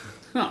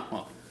 Oh,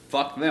 well,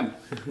 fuck them.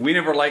 We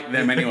never liked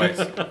them anyways.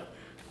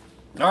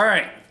 All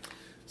right.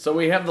 So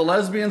we have the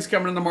lesbians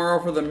coming in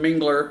tomorrow for the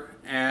Mingler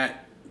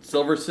at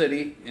Silver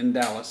City in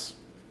Dallas.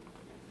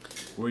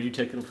 Where are you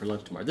taking them for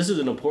lunch tomorrow? This is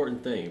an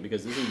important thing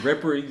because this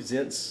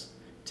represents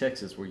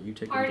Texas. Where you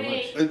take them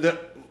to lunch?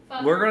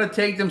 We're going to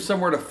take them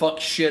somewhere to fuck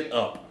shit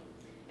up.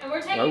 And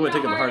we're taking I would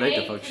take them them to to Heart 8 Heart 8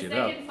 to fuck 'cause shit they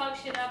up. can fuck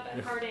shit up at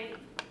Heart 8.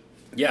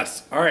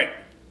 Yes. All right.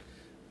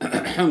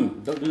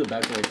 Don't do the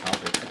backstory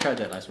topic. I tried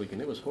that last week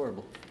and it was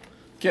horrible.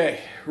 Okay,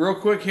 real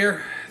quick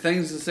here.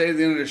 Things to say at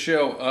the end of the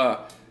show.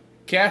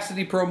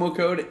 Cassidy promo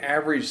code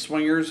average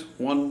swingers,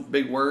 one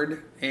big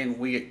word, and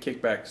we get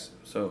kickbacks.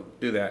 So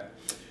do that.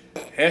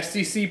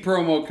 STC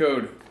promo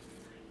code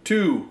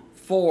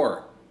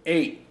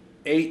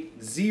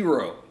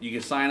 24880. You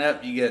can sign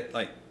up. You get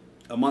like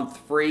a month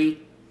free,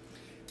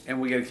 and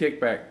we get a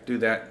kickback. Do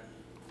that.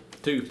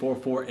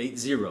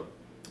 24480.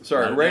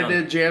 Sorry, Write it Red down.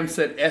 Dead Jam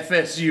said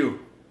FSU.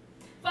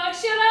 Fuck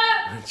shit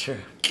up! Sure.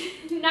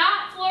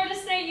 Not Florida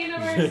State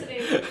University.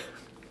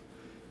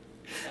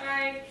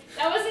 Sorry.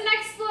 That was an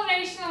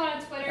explanation on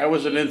Twitter. That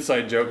was an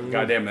inside joke.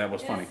 God damn, that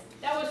was funny.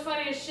 That was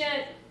funny as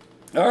shit.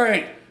 All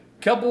right,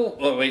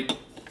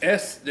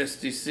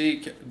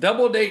 SDC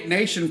Double Date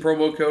Nation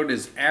promo code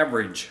is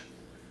average.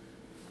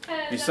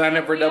 You sign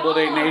up for Double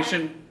Date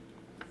Nation,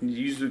 you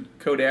use the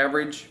code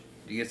average,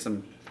 you get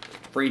some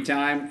free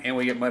time, and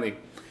we get money.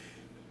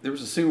 There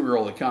was a single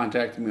girl that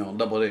contacted me on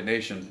Double Date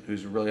Nation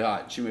who's really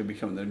hot. She may be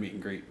coming to the meet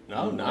and greet.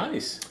 Oh,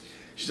 nice.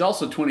 She's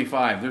also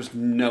 25. There's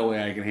no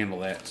way I can handle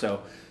that.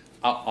 So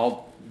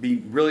I'll be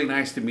really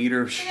nice to meet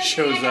her if she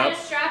shows I got up.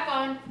 a strap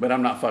on. But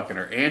I'm not fucking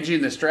her. Angie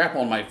and the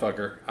strap-on might fuck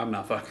her. I'm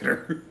not fucking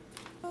her.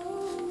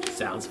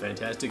 Sounds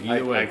fantastic I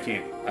either way.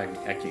 can't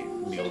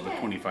deal with a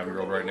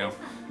 25-year-old right now.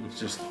 It's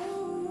just,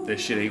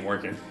 this shit ain't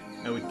working.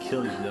 I would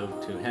kill you though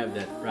to have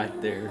that right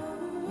there.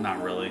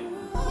 Not really. Do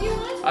you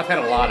want I've had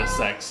a lot of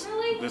sex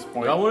Really? at this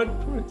point. Y'all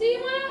want Do you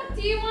want a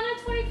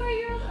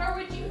 25-year-old, or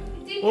would you?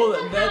 Depends Well,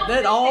 on that- how that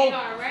fit all- they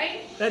are,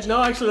 right? that?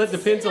 No, actually, that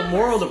depends on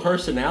more on the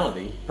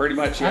personality. Pretty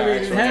much, yeah. I mean,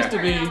 it actually, has yeah.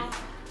 to be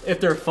if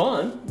they're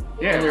fun.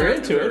 Yeah, if they're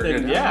into they're it,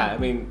 then good. yeah. I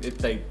mean, if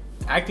they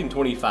acting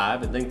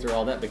 25 and think they're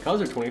all that because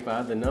they're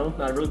 25, then no,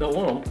 I really don't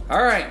want them.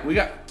 All right, we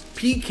got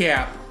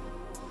PCAP,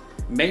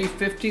 May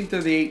 15th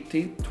through the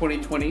 18th,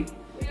 2020.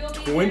 We will be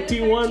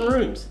 21 there.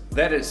 rooms.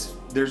 That is,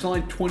 there's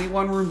only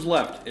 21 rooms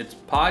left. It's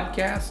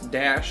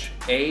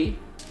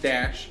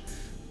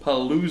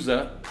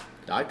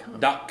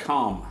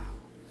podcast-a-palooza.com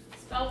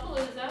Spell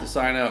Palooza. to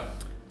sign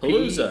up.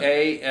 Palooza.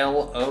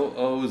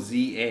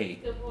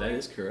 Palooza. Good boy. That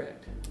is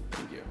correct.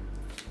 Thank you.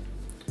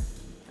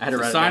 I had to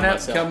So write it sign down up,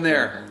 myself. come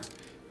there.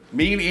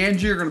 Me and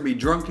Angie are going to be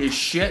drunk as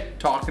shit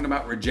talking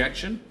about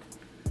rejection.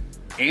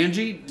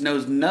 Angie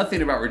knows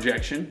nothing about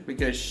rejection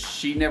because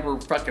she never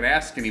fucking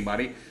asks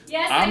anybody.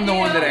 Yes, I'm I the do.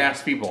 one that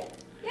asks people.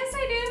 Yes,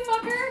 I do,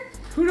 fucker.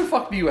 Who the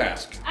fuck do you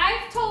ask?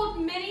 I've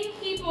told many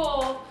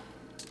people.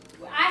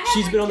 I have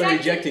She's been on the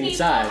rejected rejecting people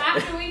side.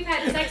 after we've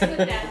had sex with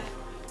them.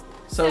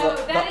 So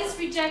that is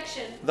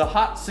rejection. the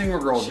hot single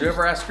girl. Did you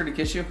ever ask her to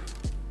kiss you?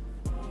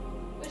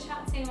 Which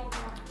hot single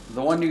girl?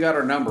 The one you got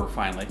her number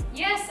finally.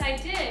 Yes, I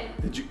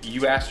did. Did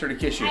you asked her to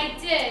kiss you? I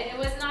did. It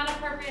was not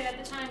appropriate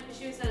at the time because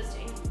she was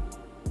hosting.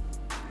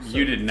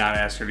 You did not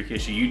ask her to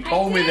kiss you. You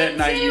told me that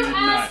night you did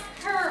not. ask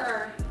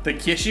her. To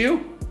kiss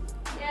you?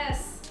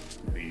 Yes.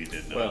 No, you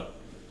did not. Well,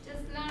 Just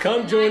not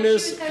come the join night she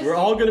us. was hosting. We're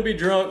all going to be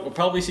drunk. We'll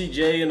probably see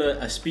Jay in a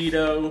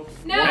Speedo. No,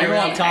 walking Hang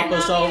around on.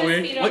 topless I'm all not in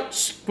a week. Speedo. What?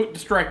 Shh, quit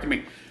distracting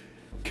me.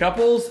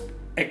 Couples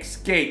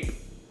escape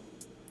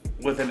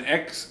with an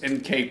X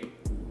and cape.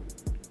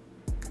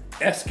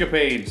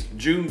 Escapades,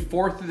 June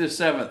 4th through the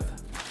 7th.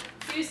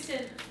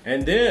 Houston.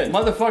 And then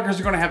Motherfuckers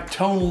are gonna have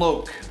Tone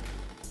Loc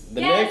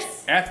the Yes.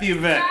 next at the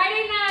event.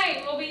 Friday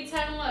night will be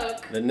Ton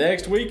Loc. the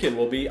next weekend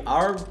will be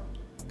our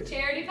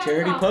Charity pub.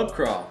 charity crawl. pub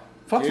crawl.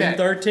 Fuck June that.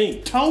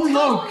 13th. Tone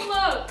Loc. Ton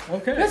Loc.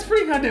 Okay. That's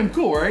pretty goddamn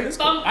cool, right?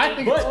 Bumpy. I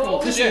think it's But cool.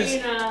 this too.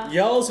 is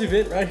y'all's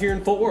event right here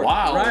in Fort Worth.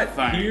 Wow, Right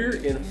fine. here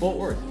in Fort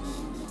Worth.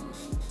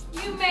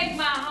 You make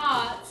my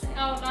heart.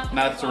 Oh, not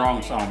No, that's the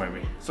wrong song,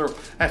 baby. So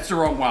that's the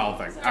wrong wild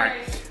thing. All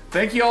right. Sorry.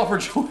 Thank you all for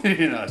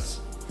joining us.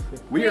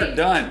 We are Wait.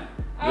 done.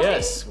 Okay.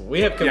 Yes,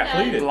 we have Yeah.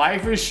 completed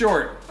Life is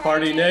short.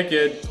 Party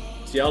Naked.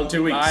 See y'all in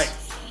 2 weeks. Bye.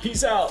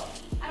 Peace out.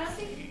 I don't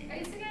think.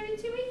 Is it gonna be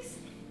 2 weeks?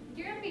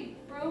 You're gonna be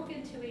broke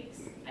in 2 weeks.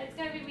 It's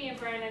gonna be me and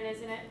Brandon,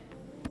 isn't it?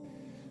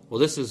 Well,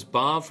 this is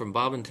Bob from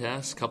Bob and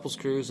Tess, Couples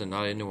Cruise and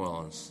Naughty New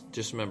Orleans.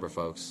 Just remember,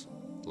 folks,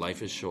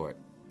 life is short.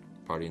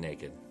 Party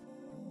naked.